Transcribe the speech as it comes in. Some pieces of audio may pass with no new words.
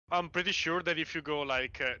I'm pretty sure that if you go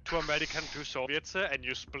like 2 American, 2 Soviets, and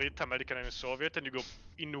you split American and Soviet, and you go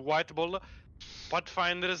in white ball,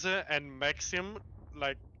 Pathfinders and Maxim,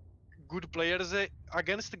 like good players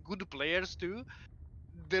against good players too,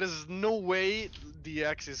 there is no way the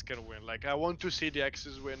Axis can win. Like I want to see the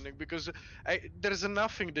Axis winning because there's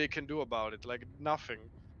nothing they can do about it. Like nothing.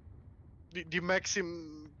 The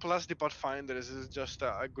Maxim plus the Pathfinders is just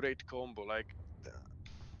a great combo. Like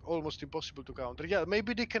almost impossible to counter. Yeah,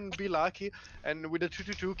 maybe they can be lucky and with a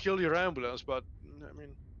 2-2 kill your ambulance, but I mean,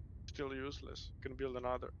 still useless. Can build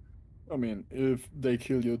another. I mean, if they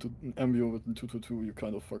kill you to MVO with the 2-2, you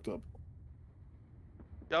kind of fucked up.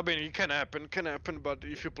 I mean, it can happen, but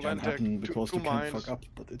if you Can plant happen because two you can't mines, fuck up,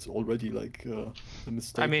 but it's already like a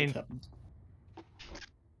mistake I mean, that happened.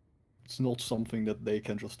 It's not something that they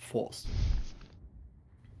can just force.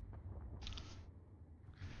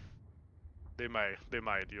 they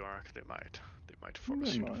might, York, they might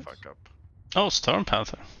force you to fuck up. Oh, Storm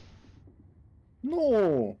Panther.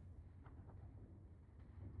 No!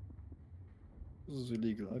 This is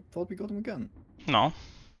illegal. I thought we got him again. No,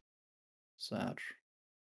 Sad.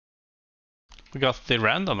 we got the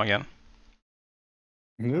random again.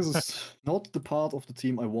 This is not the part of the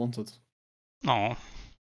team I wanted. No.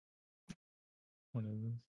 What is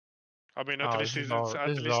this? I mean, Oh, at least this is it's all- at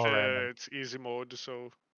this is least all random. it's easy mode.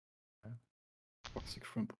 So Toxic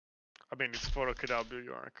shrimp. I mean, it's for OKW,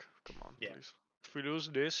 York. Come on, Yeah. please. If we lose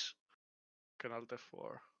this, can Alt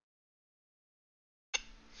F4.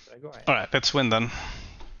 Should I go ahead? Alright, let's win then.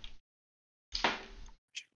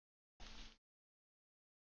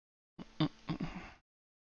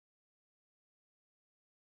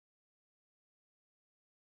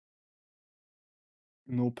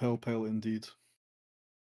 No pale indeed.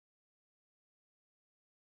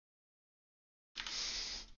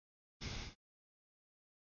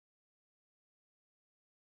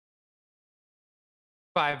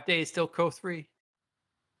 Five days still Co3.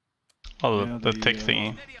 Oh, Yeah, the the, tick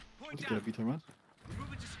thingy. Let's get a beta, right?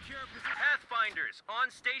 Pathfinders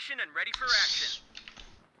on station and ready for action.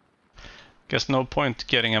 Guess no point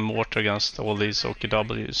getting a mortar against all these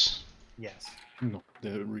OKWs. Yes. No,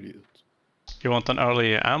 they're really it. You want an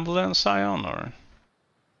early ambulance, Ion, or?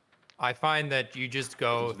 I find that you just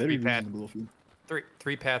go It's very three, reasonable of you.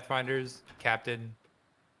 three Pathfinders, Captain,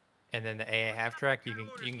 and then the AA half track. You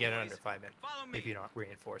can get it under 5 minutes if you don't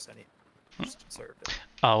reinforce any. Just conserve it.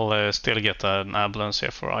 I'll still get an ambulance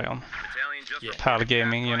here for Ion. Battalion just Yeah. PAL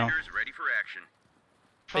gaming, you know. Pathfinders ready for action.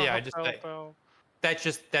 But yeah, I just Help, help. that's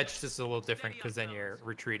just a little different because then you're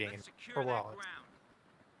retreating and or well, it's-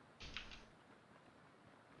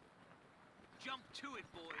 Jump to it,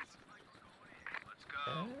 boys. Let's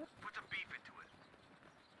go. Put some beef into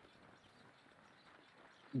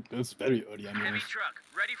it. It's very early, I Heavy mean. truck,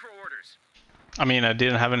 ready for orders. I mean, I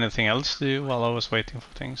didn't have anything else to do while I was waiting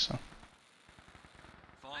for things, so.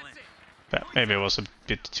 Fall in. Yeah, maybe it was a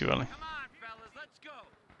bit too early. Come on, fellas, let's go.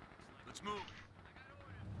 Let's move.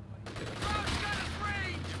 Got his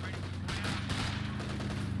range.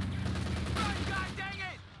 Run, God dang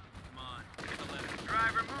it! Come on, get the left.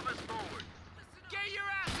 Driver, move us forward. Get your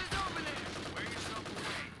asses over there. Wear yourself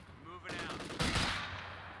away. Moving out.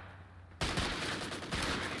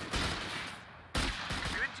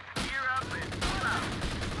 Good to gear up and pull out.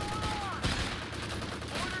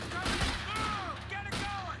 Order coming. Move! Get it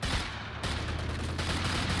going.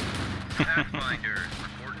 Pathfinders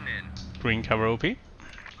reporting in. Green cover OP. Looks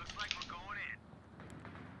like we're going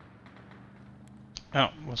in. Oh,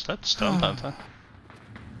 was that Storm Panther?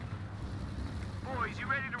 Boys, you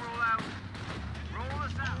ready to roll out? Roll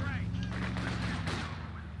us out. Right.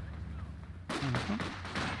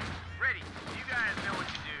 Ready. You guys know what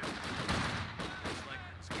to do. Looks like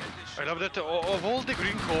let's get this I love that of all the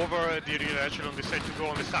green cover, the reaction decided to go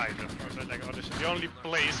on the side. Like, on the only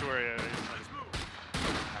place where.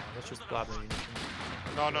 let's just blob the munitions.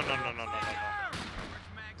 No.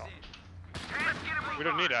 We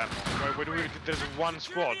don't need ammo. There's one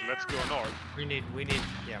squad. Let's go north. We need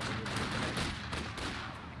yeah.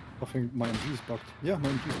 I think my MG is bugged. Yeah, my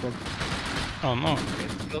MG is bugged. Oh no.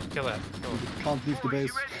 Kill that. Kill. We can't leave the Boys,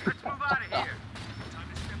 base. you ready? Let's move out of here. Time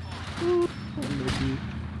to step on. Maybe.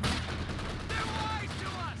 They're wise to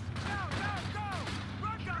us. Go.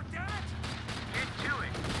 Run, goddammit. Get to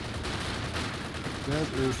it. That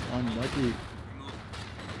is unlucky.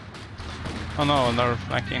 Oh no, they're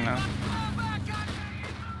flanking now.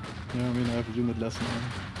 Yeah, I mean, I have a unit less now at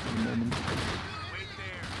the moment. Wait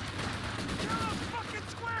there. You're a fucking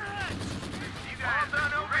squareheads. You guys are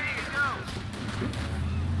no ready to go.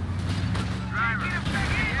 Driver, get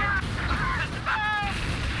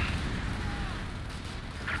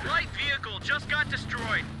him. Light vehicle just got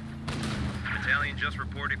destroyed. battalion just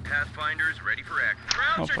reported Pathfinders ready for action. No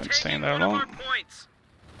Crowds are point staying taking there one of long. our points.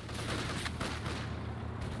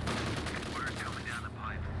 Orders coming down the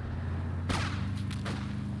pipe.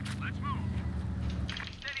 Let's move.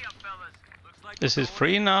 Steady up, fellas. Looks like Is we're it going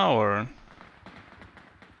free now or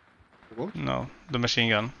What? no? The machine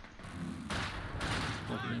gun.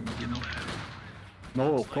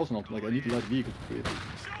 No, of course not. Like I need a light vehicle to create it.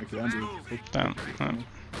 Like the ambulance. Damn. Listen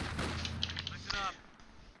up.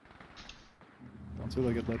 Until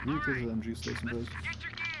I get light vehicles, the MG stays in place. Get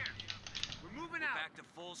your gear. We're moving out. Back to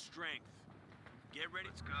full strength. Get ready.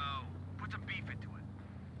 Let's go. Put some beef into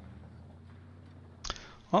it.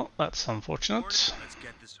 Well, that's unfortunate. Let's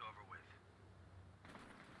get this over with.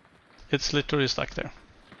 It's literally stuck there.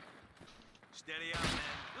 Steady up, man.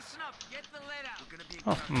 Listen up. Get the lead out. We're gonna be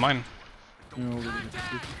Oh, mine. You know,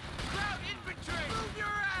 Contact! Crowd infantry! Move your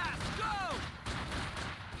ass! Go!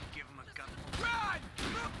 Give him a gun. Run!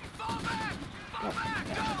 Move! Fall back! Fall back!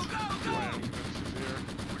 Go! Go! Go!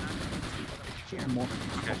 one more.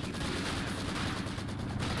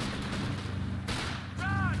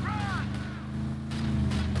 Run! Run!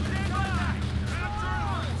 Stand by!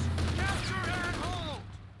 Capture and hold!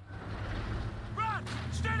 Run!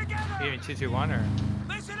 Stay together! You mean 221 or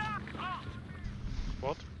Listen up!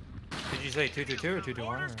 What? did you say 222 or 221?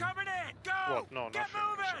 Orders coming in! Go! What? No, Get nothing.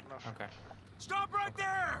 moving! Nothing. Okay. Stop right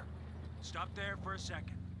there! Stop there for a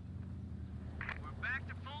second. We're back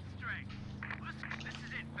to full strength. Listen, this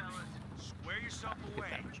is it, fellas. Square yourself away.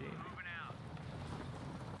 that G. Moving out.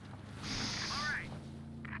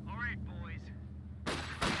 All right, boys.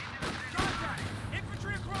 Contact!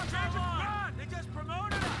 Infantry across our line! Run! They just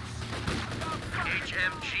promoted us!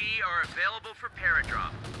 HMG are available for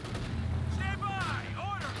paradrop. Stand by!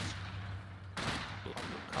 Orders!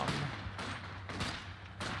 Come.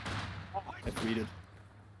 I freed it.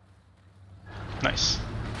 Nice.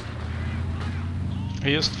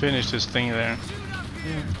 He just finished his thing there. Shoot up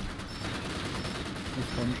here! Let's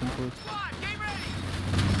punishment for it. Squad, get ready!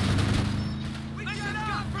 Listen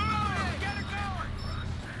up! Move! Get it going!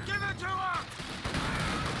 Give it to him!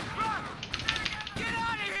 Run! Get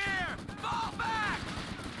out of here! Fall back!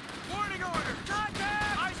 Warning order!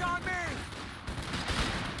 Contact! Eyes on me!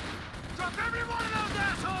 Drop every one of those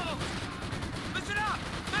assholes! Listen up!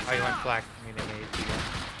 Listen Oh, you went up! black. I mean, AT.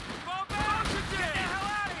 Fall back! Get the hell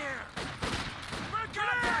out of here! Bring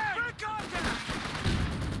contact! Bring contact!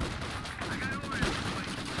 I got orders.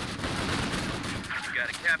 We got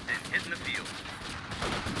a captain hitting the field.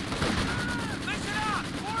 Listen up!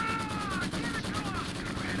 Order! Give it to him!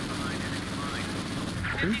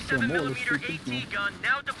 I think there are 57 more or less millimeter 3 kills AT now. gun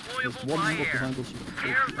now There's deployable one by more air. behind us.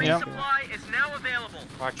 Air Yeah. resupply is now available.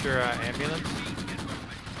 Watch your ambulance.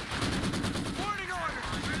 Warning order!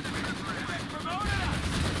 They promoted us!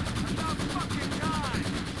 About fucking time!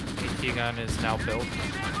 AT gun is now built.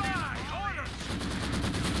 Stand by! Orders!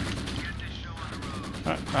 Get this show on the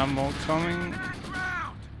road. Ammo coming. Back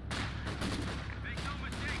ground! Make no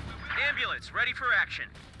mistake, we will. Ambulance ready for action.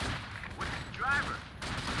 With the driver.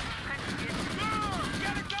 Move!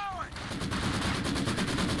 Get it going!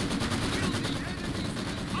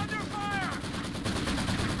 Under fire!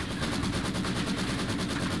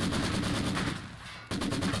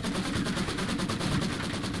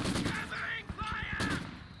 Gathering fire!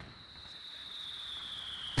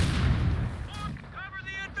 Cover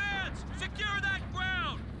the advance! Secure that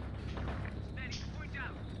ground! Steady, point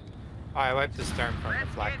out. Oh, I wiped the stern from the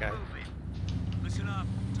Let's flat get guy. moving. Listen up.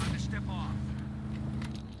 Time to step off.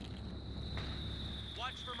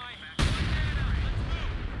 Watch for my back.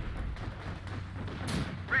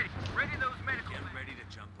 Ready. Ready those medical Get men. ready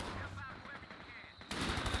to jump off.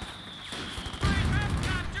 Bring back,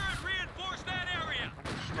 capture and reinforce that area.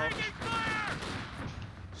 Taking fire!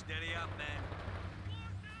 Steady up, men.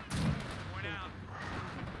 Point out.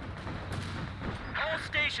 All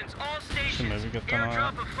stations, all stations. maybe get them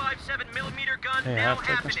Airdrop of 57 millimeter gun Hey, now half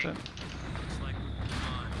track happening. instead. Looks like we're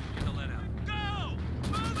on. Get the lead out. Go!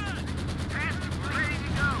 Move it! Task ready to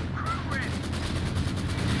go. Crew ready.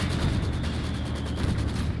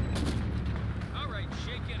 All right,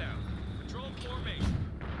 shake it out. Control formation.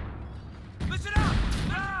 Listen up!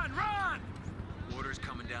 Run! Run! Orders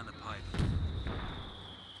coming down the pipe.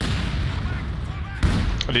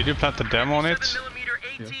 Oh, did you plant the demo on it? 7 millimeter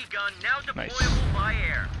AT gun now Nice. deployable by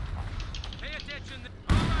air. Pay attention.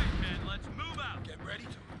 All right, men, let's move out. Get ready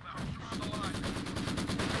to move out. Cross the line.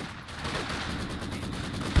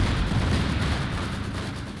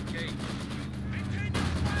 Okay. Maintain your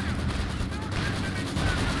fire.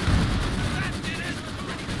 That did it.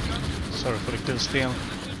 Ready to jump. Sorry for the kill steal. We're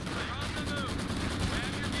on the move.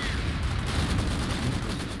 Grab your gear.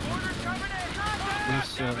 Orders coming in. Contact.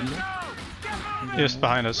 Yes, Down we yeah. go. Get Just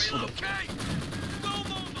behind us.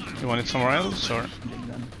 You want it somewhere else, or? Run!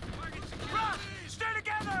 Stay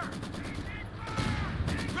together!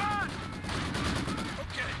 Run!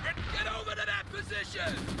 Okay, get over to that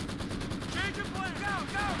position! Change of plan! Go,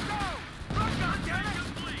 go, go! Run, goddammit!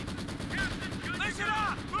 Listen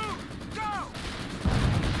up! Move! Go!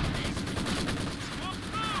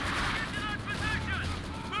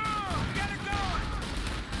 Move! Get it going!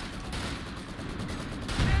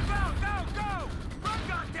 Stand out! Go, go! Run,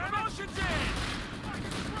 goddammit! Motion's in!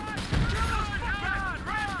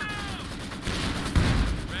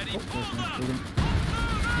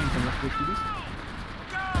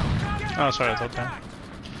 Oh, sorry, I thought that.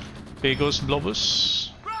 Here goes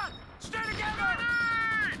Blobus. Run! Stay together!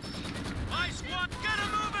 My squad, get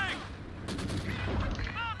it moving!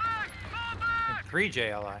 Fall back! Fall back! 3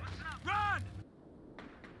 JLI. Run!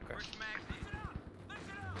 Okay.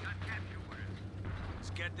 Let's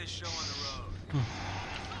get this show on the road.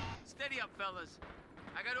 Steady up, fellas.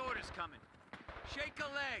 I got orders coming. Shake a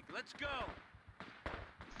leg. Let's go.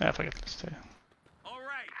 Yeah, I forget to stay. All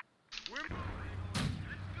right. We're moving.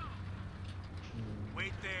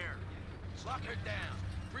 Wait there. Lock her down.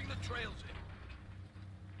 Bring the trails in.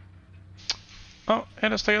 Oh, hey,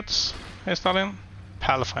 that's Stalin. Hey, Stalin.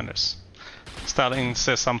 Pathfinders. Stalin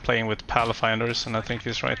says I'm playing with Pathfinders, and I think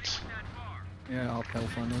he's right. Yeah, I'll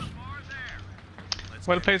Pathfinders.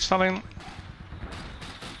 Well played, Stalin.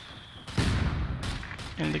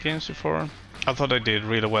 In the games before. I thought I did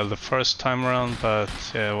really well the first time around, but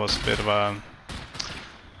it was a bit of a...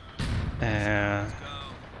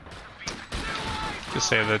 to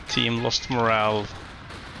say the team lost morale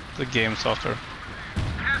the games after.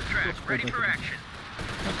 Half-track, ready for action.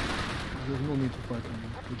 There's no need to fight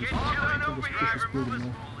anymore. We Get just on over push here this and move building us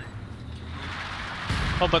now.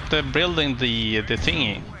 forward. Oh, but building the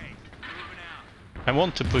thingy. I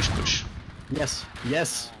want to push. Yes,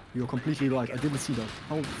 yes, you're completely right. I didn't see that.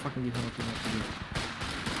 How fucking hell did that do?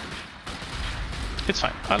 It's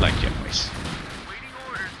fine. I like you anyways. Waiting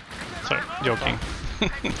orders. Sorry, joking.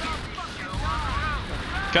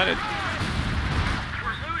 Got it.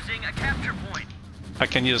 We're losing a capture point. I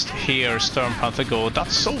can just hear Stormpanther go,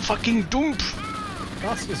 that's so fucking dump!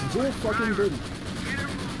 Das ist so fucking good.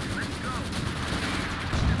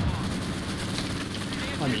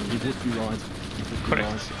 I mean, he would be right. He would be Correct.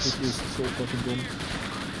 right. This is so fucking dumb.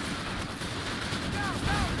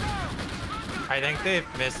 I think they've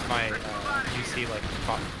missed my UC like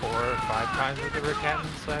 4 or 5 times with the Rickatten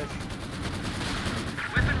slash.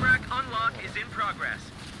 Weapon rack unlock is in progress.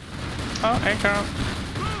 Oh, hey Carl.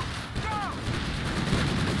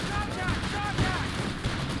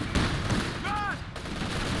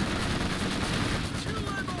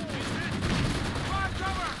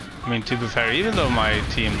 I mean, to be fair, even though my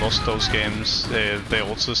team lost those games, they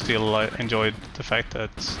also still enjoyed the fact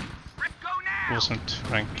that it wasn't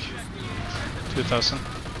rank 2000.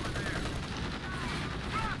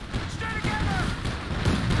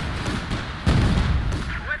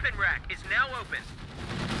 Weapon rack is now open.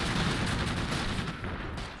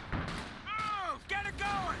 Move! Get it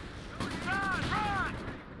going! Run! Run!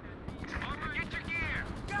 Get your gear!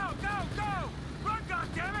 Go! Go! Go! Run,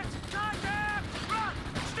 goddammit! Contact! Run!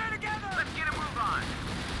 Stay together! Let's get a move on.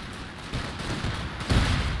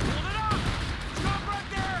 Hold it up! Stop right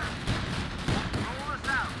there! Roll us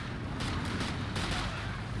out.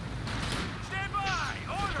 Stand by!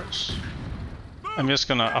 Orders! I'm just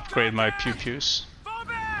gonna upgrade my pew-pews. Fall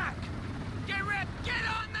back! Get ready! Get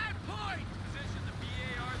on that point! Position the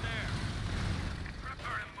BAR there.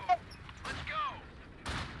 Prepare to move. Let's go!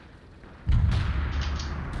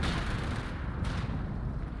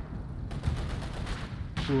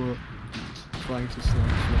 Poor trying to slam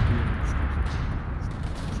floppy and stuff.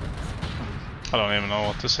 I don't even know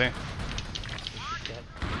what to say.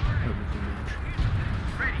 Everything much.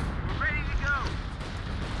 Ready. We're ready to go.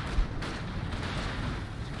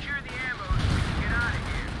 Secure the ammo so we can get out of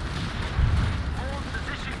here. Hold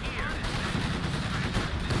position here.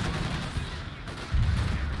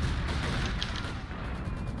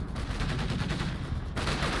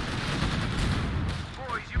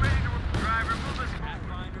 Boys, you ready to driver? Move us forward.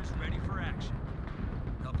 Pathfinders ready for action.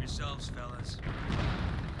 Help yourselves, fellas.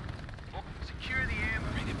 Secure the ammo.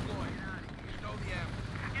 Redeploy. Stow the ammo.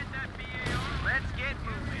 Get that BAR. Let's get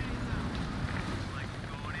moving. Like we're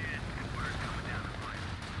going in. We're coming down the pipe.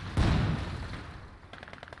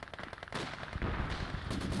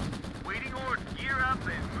 Waiting order. Gear up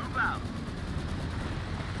and move out.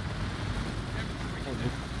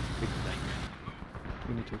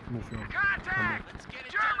 We need to move on. Contact! Let's get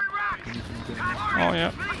it German done. rock! We need to get Oh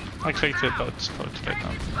yeah, I clicked it, but it's probably too late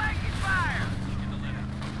now. Flanking fire!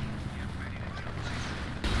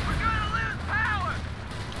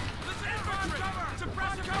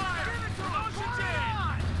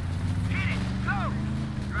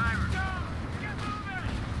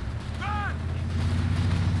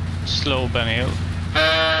 slow Benny Hill.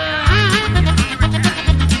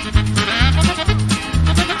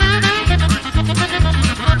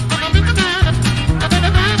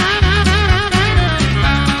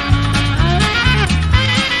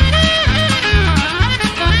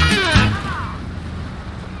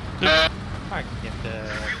 I can get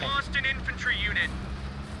the. We lost an infantry unit.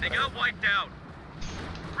 They got wiped out.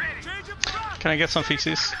 Ready. Change of front! Can I get some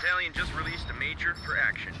fixes? Battalion just released a major for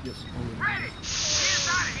action. Yes, already. Ready. Get us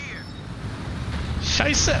out of here.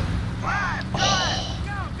 Scheisse!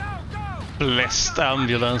 Go, go, go! Blessed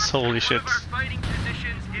ambulance, holy shit. One of our fighting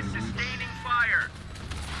positions is sustaining fire.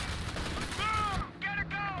 Boom! Get it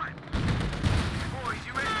going! Boys,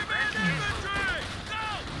 you ready for that? Infantry! Go!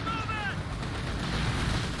 Move it!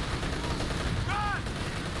 Run!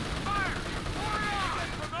 Fire! Order! Get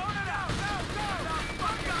promoted out! Go, go!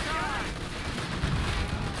 Fuck that guy!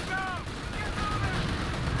 Go! Get moving!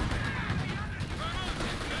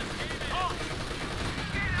 Halt!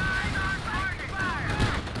 Get eyes on target! Fire!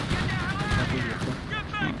 Get the hell out of here! Get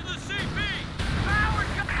back to the CP! Power!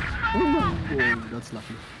 Oh, that's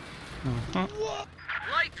lucky.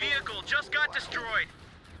 Light vehicle just got destroyed.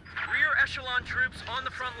 Rear echelon troops on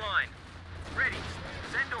the front line. Ready.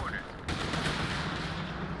 Send orders.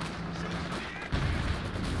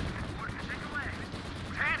 Take away.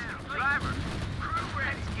 Task, driver. Crew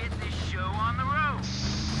ready. Let's get this show on the road.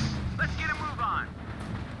 Let's get a move on.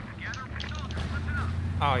 Gather soldiers. Listen up.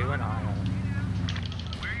 Oh, you went on.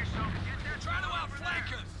 Wear yourself. Get there. Try to outflank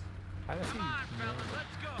us! How does he? Come on, fellas,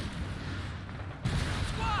 let's go!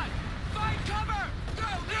 Squad! Find cover! Go,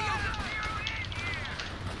 go!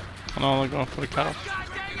 No, I'm going for the cutoff. God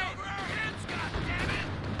dang it! Hands, God damn it!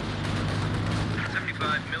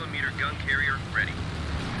 75mm gun carrier ready.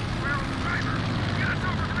 Driver. Get us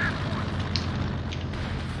over to that point.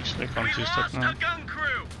 Actually, I can't We use that lost now. a gun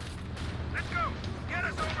crew. Let's go. Get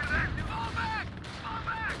us over to that. Fall back! Fall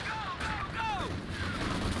back! Go, go, go!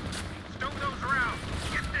 Stow those around.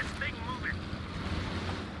 Get this thing moving.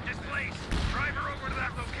 Displace. Driver over to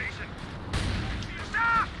that location.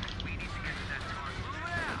 Stop! We need to get to that target. Move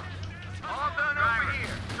it out! All done over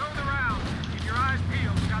here. Stow the rounds. Keep your eyes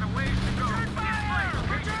peeled. We got a ways to go. Return fire!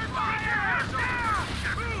 Return fire! Now!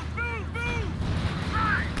 Move, move, move!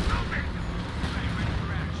 Right. Moving. Ready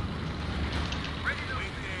for action. Ready to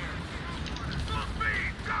Wait there. full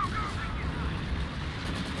speed. Go, go.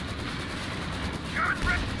 Gun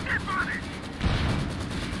ready. Step on it.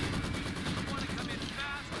 I want to come in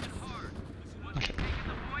fast and hard. Taking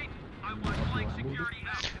the point. I want flank security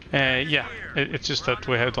out. Yeah, it's just that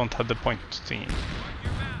we don't have the point thingy.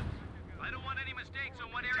 I don't want any mistakes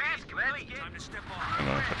on what area. Task complete. Time to step I on. don't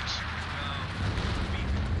know if it's...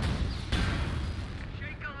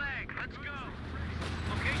 Shake a leg. Let's go.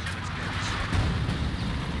 Location. Let's go.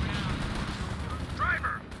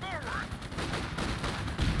 Driver, forward.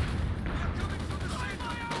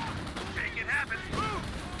 Make it happen. Move!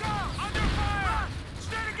 Go! Under fire!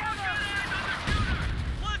 Stay together!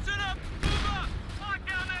 Listen up. Move up. Lock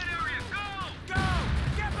down that area. Go. Go!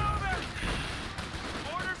 Get moving!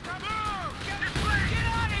 Orders come move! Get This way. Get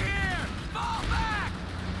out of here! Fall back!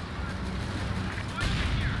 Point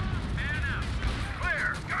here. Man out. Clear.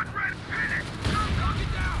 Gun ready. Hit it. Knock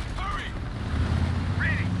it down! Hurry!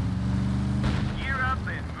 Ready. Gear up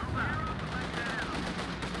and move out.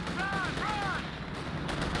 Run! Run!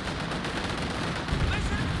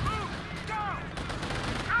 Listen! Move! Go!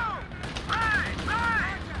 Go. Right.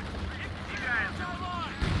 Right. You guys hold on!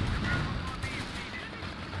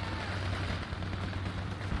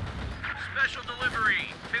 Special delivery.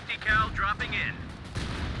 50 cal dropping in.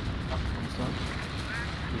 Comes down.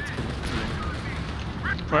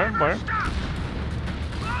 Let's go. Where? Stop.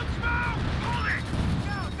 Long smoke. Hold it.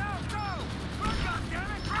 Go! Go! Go! Run,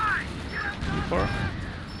 goddammit! Right. Get up. Before?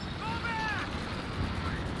 Fall back!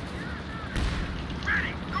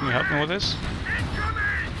 Ready. Can you help me with this?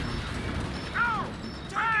 Incoming. Go.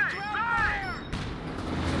 Right. Fire!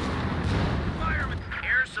 Fireman.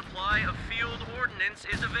 Air supply of field ordnance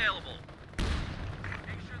is available.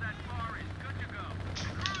 Make sure that car is good to go.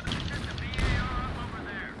 Crew, set the VAR up over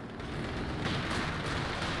there.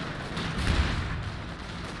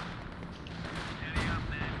 Steady up,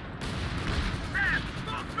 man. Red,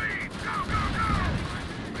 full speed. Go, go, go.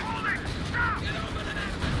 Hold it. Stop. Get over to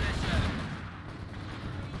that position!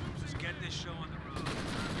 Just get this show on the road.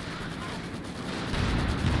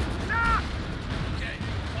 Stop. Okay,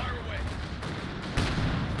 fire away.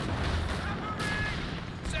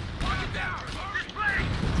 Set, lock it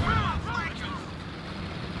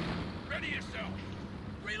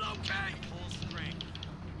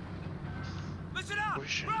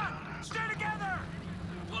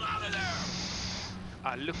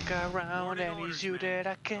I look around and it's you that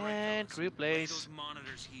I can't replace.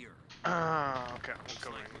 Monitors here. Okay, I'm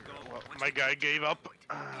coming. Well, my guy gave up.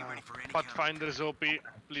 Pathfinder's OP,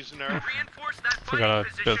 please nerf. Reinforce that Forgot I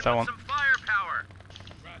fighting built position that with one. some firepower.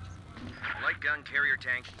 Light gun carrier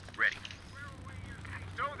tank ready.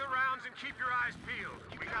 Stow the rounds and keep your eyes peeled.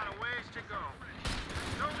 We got a ways to go.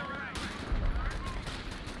 Stow the rounds.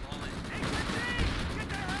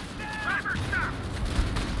 Driver, stop!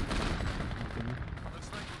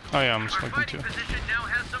 Oh yeah, I'm Our smoking fighting too. position now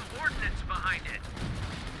has some ordnance behind it.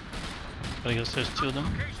 But I guess there's two of them.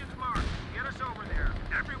 Location's marked. Get us over there.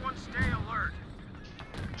 Everyone stay alert.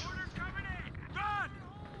 Orders coming in. Run!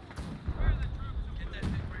 Where are the troops? Get that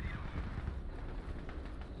thing ready to move.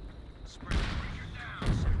 Spread the pressure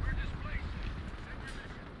down. We're displaced.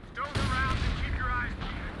 Stow the rounds and keep your eyes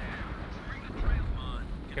peeled. Bring the trail on.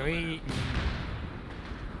 Can we?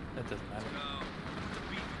 That doesn't matter.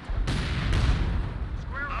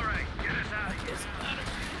 All right, get us out of here.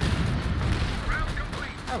 Round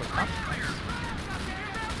complete. That was fun.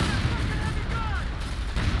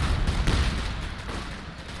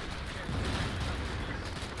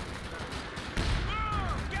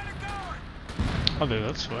 Oh, dude,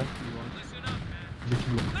 that's sweet.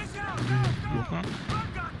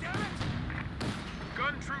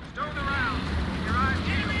 Gun troops, stow the rounds. Your eyes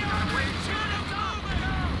peeled. We got a ways to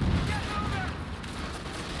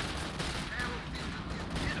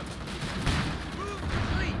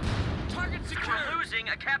We're losing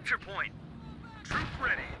a capture point. Troop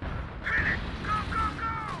ready. Hit it! Go, go,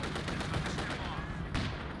 go!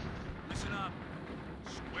 Listen up.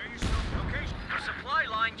 Square yourself. Location. The supply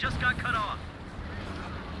line just got cut off.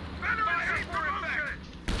 Fire for motion!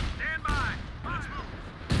 Stand by. Let's move.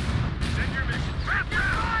 Send your mission.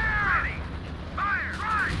 Fire! Ready! Fire!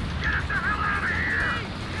 Right! Get us the hell out of here!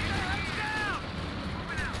 Heads down!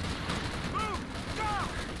 Moving out. Move! Go!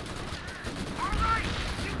 All right!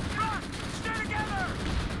 Front! Stay together!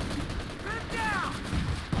 Pin down!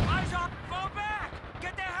 Eyes on! Fall back!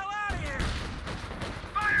 Get the hell out of here!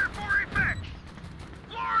 Fire for effect!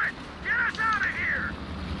 Lauren! Get us out of here!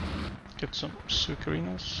 Get some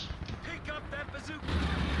sucarinos. Pick up that bazooka!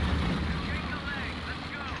 Shake the leg! Let's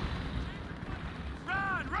go!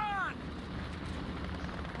 Run! Run!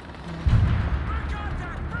 Bring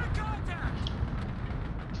contact! Bring contact!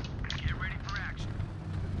 Get ready for action.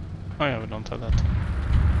 Oh yeah, we don't have that.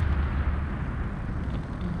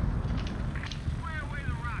 Square away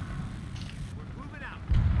the rocket. We're moving out.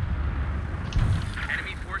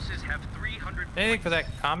 Enemy forces have 300. Anything for that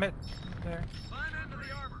comet there? Climb into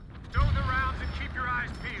the armor. Stow the rounds and keep your eyes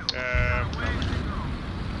peeled. Got a ways to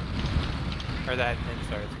go. Or that?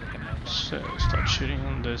 Sorry, it's looking at. So start shooting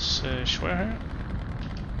on this Schwer here.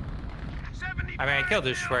 70 I mean, I killed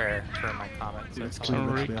this Schwer for my comet, so it's Clean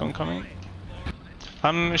not it. Recon coming.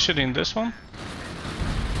 I'm shooting this one.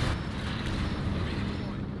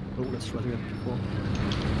 Oh, that's right here before.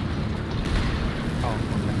 Oh,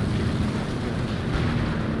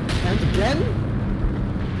 And again?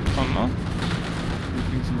 Oh no. Three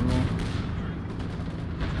things in a row.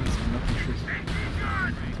 That's nothing shit.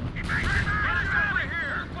 Get us out of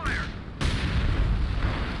here! Fire!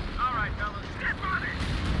 All right, fellas. Get on it!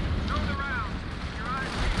 Stow the rounds. Keep your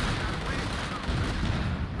eyes peeled. Got a ways to go.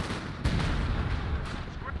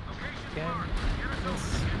 Location again. marked. Get us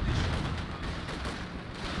over.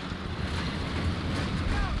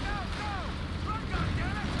 Go, go, go! Run,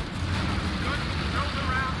 goddammit! Good. Stow the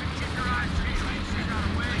rounds and keep your eyes peeled. We got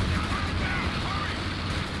a ways to go. Hurry!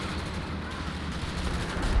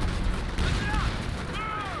 Listen up!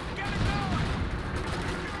 Move! Get it going!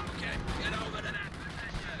 Okay, get over to that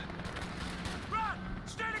position. Run!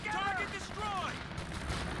 Stay together! Target destroyed!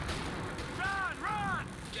 Run! Run!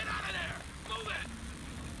 Get out of there! Move it!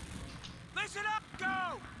 Listen up!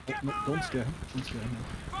 Go! Get No, moving! don't scare him. Don't scare him.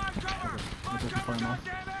 Find cover! Find Don't cover, fire now.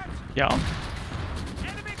 goddammit! Yeah.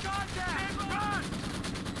 Enemy contact! Run!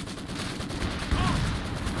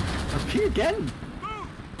 RP again? Move!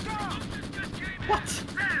 Go! What?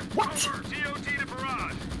 What? COT to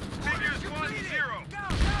barrage. Figures 1-0. Go,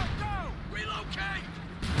 go, go! Relocate!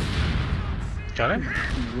 Got him. In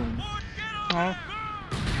the room. Wood, get on Oh. there!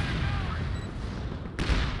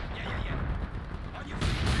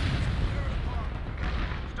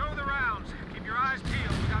 Stow the rounds. Keep your eyes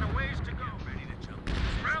peeled. We got a ways to go. Ready to jump.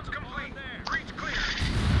 Rounds complete. Breach clear.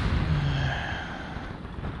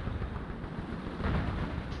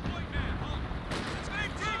 Point man, hold.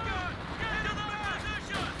 Same team gun. Get into the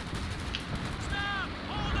position. Stop.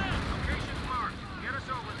 Hold it. Location's marked. Get us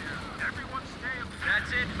over there. Everyone stay.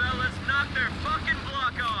 That's it, fellas. Knock their fucking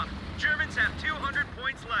block off. Germans have 200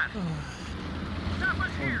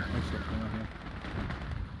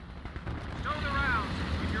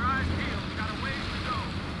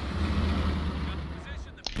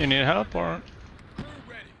 You need help or?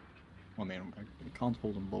 I mean, I can't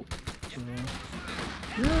hold them both.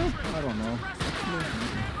 Yeah, I don't know.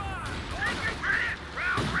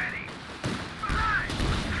 Round ready.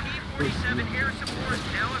 T-47 air support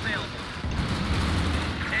now available.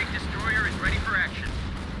 Tank destroyer is ready for action.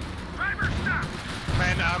 Driver, stop!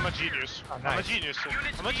 Man, I'm a genius. Oh, I'm a nice. genius.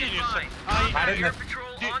 Units I'm a be genius. advised. I Air patrol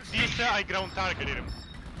on this station. I ground targeted him.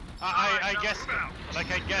 I guessed him.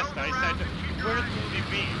 Like I guessed. I said, where could he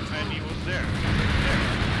be? And he was there.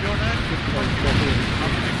 You're not. I'm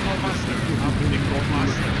the co-master. I'm the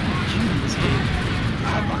co-master.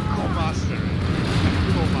 I'm a co-master.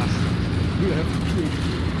 Co-master. You have to kill.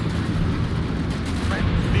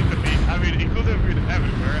 Literally, I mean, he could have been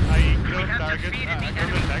everywhere. I We ground have target, defeated the I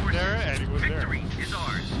enemy ground attack forces. there, and he was there. Victory is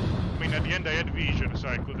ours. I mean, at the end I had vision, so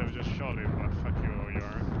I could have just shot him, but fuck you,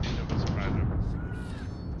 you're a surprise.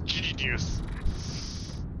 Genius.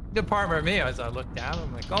 The part for me as I looked down,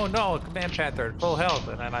 I'm like, oh no, Command Panther at full health,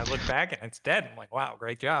 and then I look back and it's dead. I'm like, wow,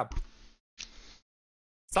 great job.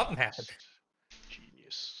 Something happened.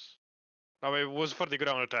 Genius. No, it was for the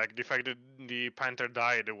ground attack. The fact that the Panther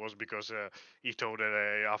died was because he told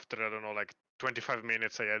that after, I don't know, like 25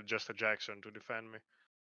 minutes I had just a Jackson to defend me.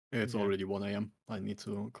 It's Yeah. already 1 AM. I need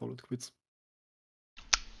to call it quits.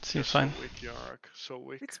 You're Seems fine. So weak, Yark. So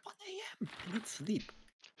weak. It's 1 AM. I need sleep.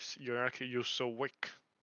 Yark, you're so weak.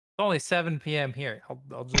 It's only 7 p.m. here.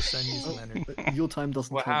 I'll just send you some energy. But your time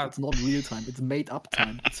doesn't Well, count. how- It's not real time. It's made up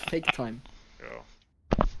time. It's fake time.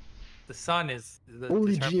 Yeah. The sun is the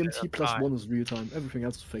Only determinant GMT of plus time. 1 is real time. Everything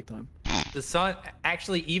else is fake time. The sun,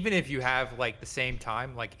 actually, even if you have like the same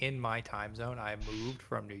time, like in my time zone, I moved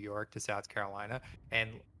from New York to South Carolina, and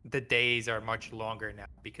the days are much longer now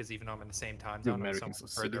because even though I'm in the same time zone, I'm Americans somewhere are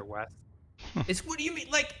silly. further west. It's what do you mean?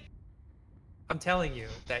 Like, I'm telling you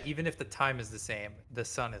that even if the time is the same, the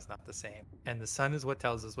sun is not the same, and the sun is what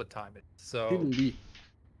tells us what time it is. So, Silly.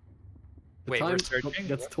 The wait, time we're not searching.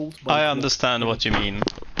 gets What? told by I clock. understand what you mean.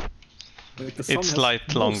 Like, the sun It's has light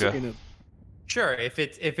no longer. say in it. Sure, if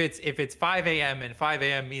it's 5 a.m. and 5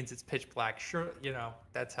 a.m. means it's pitch black, sure, you know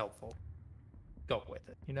that's helpful. Go with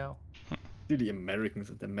it, you know. Silly Americans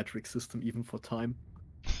and their metric system, even for time.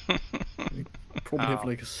 Probably have Oh.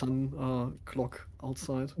 like a sun clock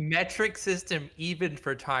outside. Metric system even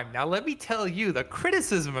for time. Now let me tell you, the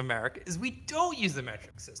criticism of America is we don't use the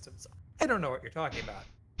metric system. So I don't know what you're talking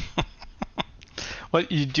about. Well,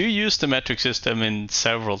 you do use the metric system in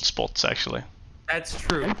several spots, actually. That's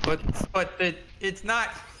true, but it's not.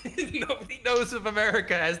 Nobody knows of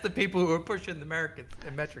America as the people who are pushing the American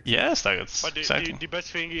metric. Yes, that's But exactly. the best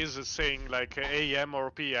thing is saying like AM or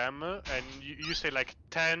PM, and you say like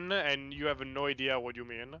 10, and you have no idea what you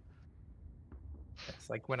mean. It's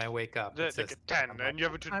like when I wake up. That's It like says, 10, I'm like, and you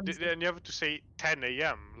have to "What time is it?" and you have to say 10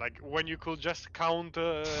 AM, like when you could just count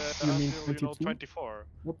You mean until 22? 24.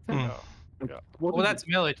 What Hmm. time? Yeah. Like, Yeah. what Well, is that's it?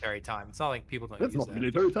 military time. It's not like people don't That's use not that.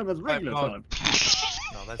 military time. That's regular no. time.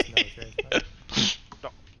 No, that's military time.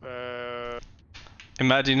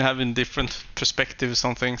 Imagine having different perspectives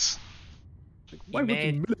on things. Like, why would the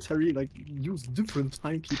made- military like use different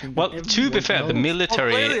timekeeping? Well, than to be everyone fair, the else?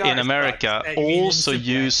 military clearly in ours America sucks. You mean also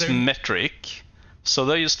instant use answer. metric, so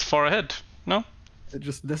they're just far ahead. No? They're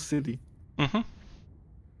just less silly. Mm-hmm. At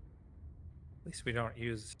least we don't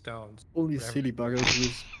use stones. Only Whatever. silly buggers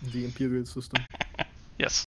use the imperial system. Yes.